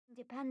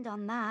depend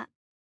on that.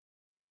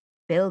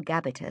 Bill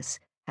Gabbitas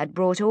had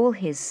brought all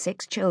his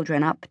 6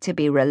 children up to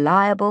be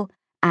reliable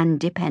and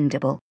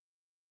dependable.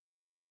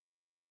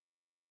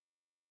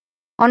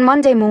 On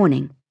Monday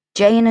morning,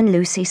 Jane and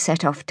Lucy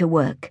set off to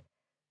work,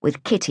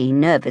 with Kitty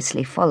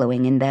nervously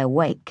following in their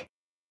wake.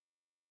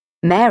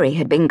 Mary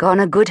had been gone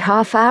a good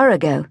half-hour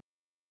ago.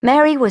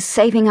 Mary was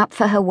saving up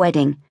for her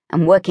wedding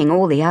and working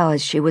all the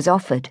hours she was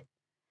offered.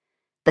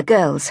 The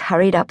girls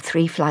hurried up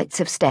 3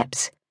 flights of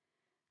steps,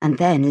 and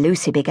then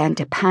Lucy began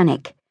to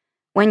panic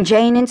when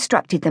Jane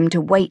instructed them to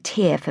wait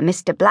here for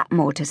Mr.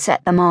 Blackmore to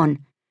set them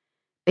on,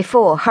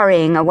 before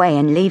hurrying away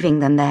and leaving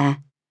them there.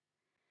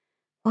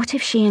 What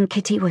if she and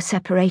Kitty were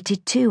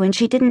separated too and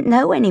she didn't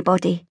know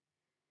anybody?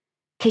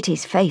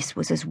 Kitty's face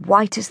was as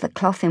white as the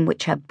cloth in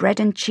which her bread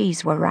and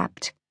cheese were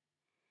wrapped.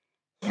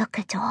 "Look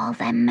at all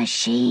them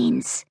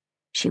machines,"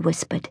 she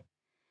whispered.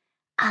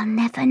 "I'll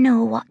never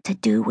know what to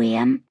do with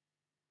 'em."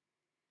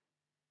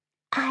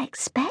 "I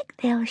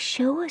expect they'll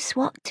show us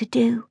what to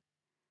do,"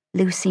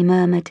 Lucy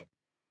murmured.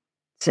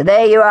 "So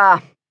there you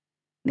are."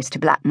 Mr.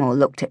 Blackmore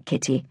looked at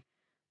Kitty.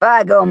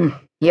 "By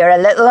gum, you're a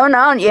little un,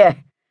 aren't you?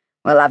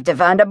 We'll have to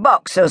find a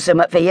box or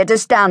something for you to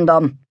stand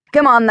on.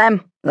 Come on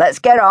then, let's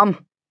get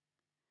on."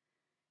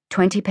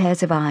 20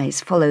 pairs of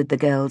eyes followed the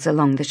girls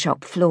along the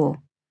shop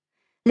floor.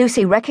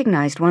 Lucy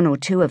recognized 1 or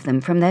 2 of them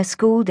from their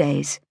school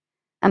days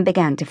and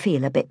began to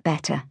feel a bit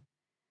better.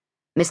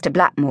 Mr.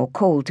 Blackmore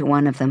called to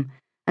one of them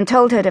and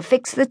told her to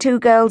fix the 2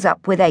 girls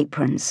up with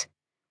aprons.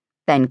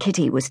 Then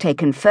Kitty was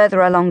taken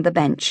further along the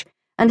bench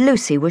and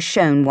Lucy was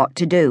shown what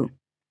to do.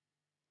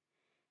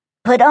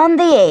 "Put on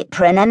the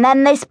apron and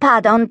then this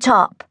pad on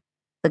top,"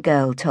 the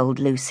girl told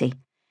Lucy.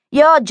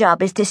 "Your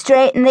job is to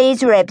straighten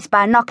these ribs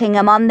by knocking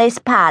 'em on this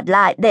pad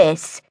like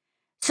this.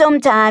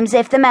 Sometimes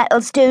if the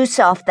metal's too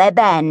soft they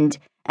bend,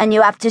 and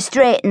you have to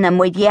straighten them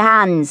with your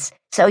hands,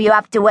 so you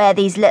have to wear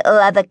these little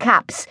leather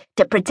caps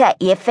to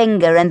protect your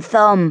finger and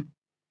thumb."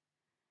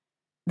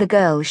 The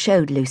girl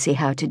showed Lucy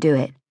how to do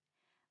it.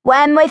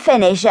 "When we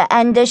finish at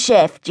end of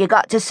shift, you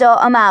got to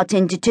sort 'em out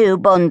into 2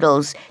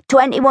 bundles,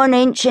 21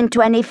 inch and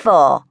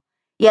 24.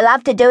 You'll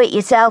have to do it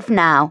yourself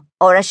now,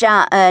 or I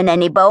shan't earn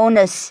any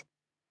bonus."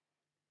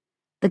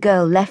 The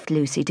girl left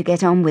Lucy to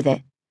get on with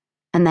it,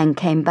 and then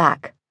came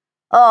back.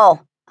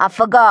 "Oh, I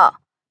forgot.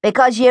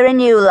 Because you're a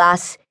new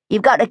lass,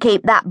 you've got to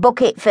keep that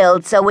bucket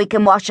filled so we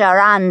can wash our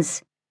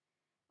hands."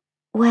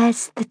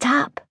 "Where's the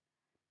tap?"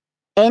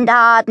 "In the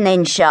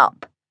hardening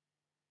shop."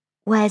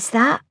 "Where's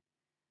that?"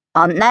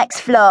 "On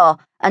next floor,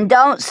 and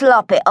don't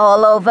slop it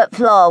all over the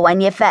floor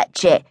when you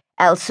fetch it,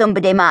 else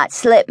somebody might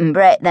slip and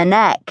break their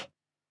neck."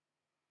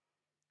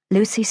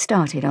 Lucy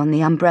started on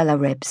the umbrella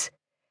ribs,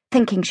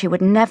 thinking she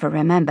would never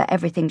remember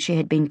everything she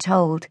had been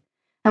told,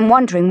 and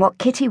wondering what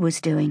Kitty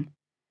was doing.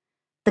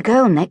 The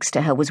girl next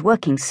to her was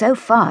working so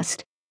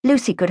fast,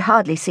 Lucy could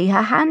hardly see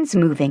her hands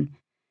moving.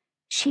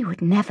 She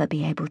would never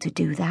be able to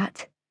do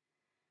that.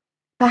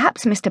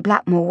 Perhaps Mr.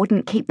 Blackmore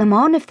wouldn't keep them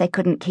on if they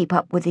couldn't keep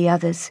up with the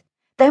others.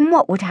 Then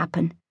what would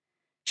happen?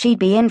 She'd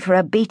be in for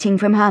a beating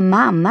from her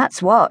mam,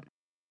 that's what.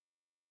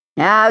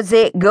 "How's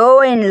it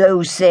going,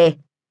 Lucy?"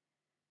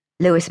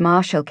 Lewis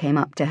Marshall came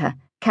up to her,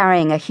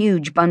 carrying a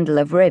huge bundle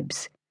of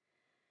ribs.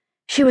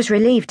 She was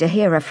relieved to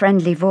hear a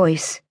friendly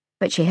voice,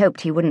 but she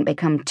hoped he wouldn't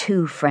become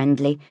too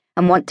friendly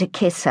and want to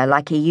kiss her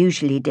like he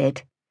usually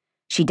did.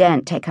 She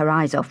daren't take her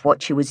eyes off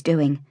what she was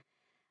doing.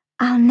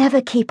 "I'll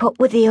never keep up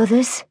with the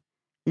others,"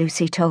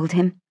 Lucy told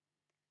him.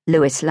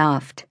 Lewis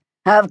laughed.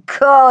 "Of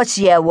course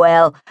you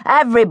will.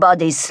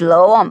 Everybody's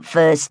slow on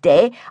first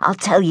day.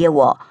 I'll tell you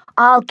what,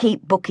 I'll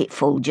keep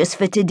bucketful just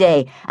for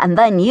today, and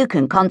then you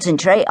can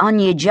concentrate on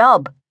your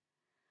job."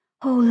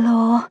 "Oh,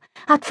 Lord,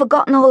 I'd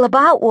forgotten all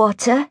about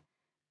water,"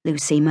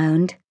 Lucy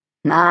moaned.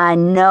 "I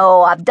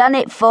know, I've done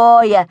it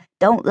for you.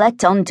 Don't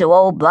let on to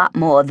old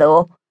Blackmore,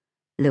 though."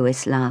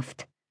 Lewis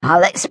laughed.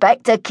 "I'll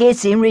expect a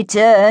kiss in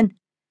return."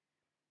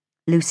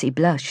 Lucy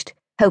blushed,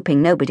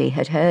 hoping nobody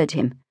had heard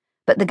him,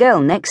 but the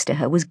girl next to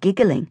her was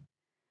giggling.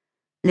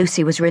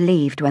 Lucy was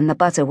relieved when the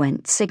buzzer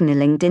went,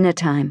 signalling dinner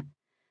time.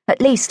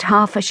 At least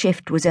half a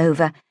shift was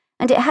over,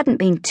 and it hadn't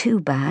been too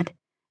bad,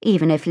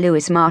 even if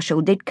Lewis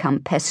Marshall did come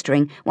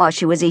pestering while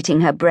she was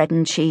eating her bread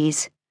and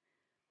cheese.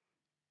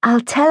 "I'll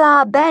tell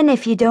our Ben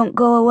if you don't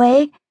go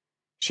away,"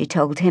 she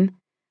told him,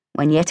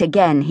 when yet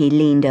again he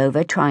leaned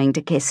over trying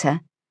to kiss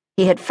her.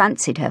 He had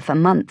fancied her for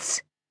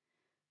months.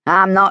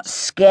 "I'm not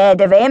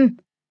scared of him,"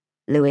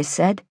 Lewis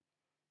said,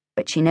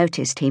 but she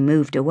noticed he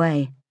moved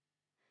away.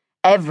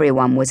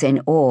 Everyone was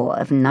in awe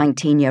of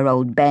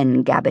 19-year-old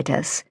Ben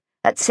Gabbitas.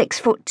 At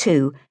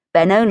 6'2",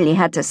 Ben only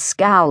had to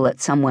scowl at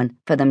someone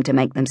for them to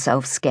make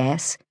themselves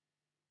scarce.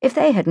 If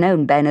they had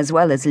known Ben as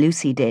well as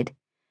Lucy did,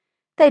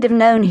 they'd have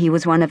known he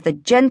was one of the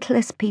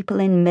gentlest people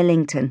in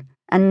Millington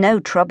and no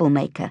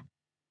troublemaker.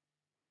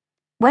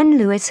 When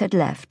Lewis had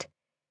left,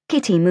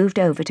 Kitty moved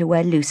over to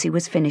where Lucy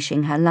was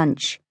finishing her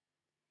lunch.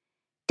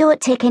 "Don't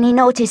take any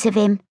notice of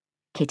him,"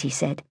 Kitty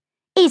said.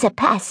 "He's a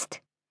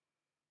pest."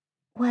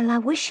 "Well, I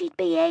wish he'd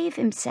behave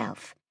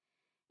himself,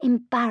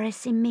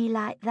 embarrassing me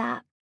like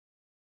that."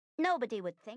 Nobody would think.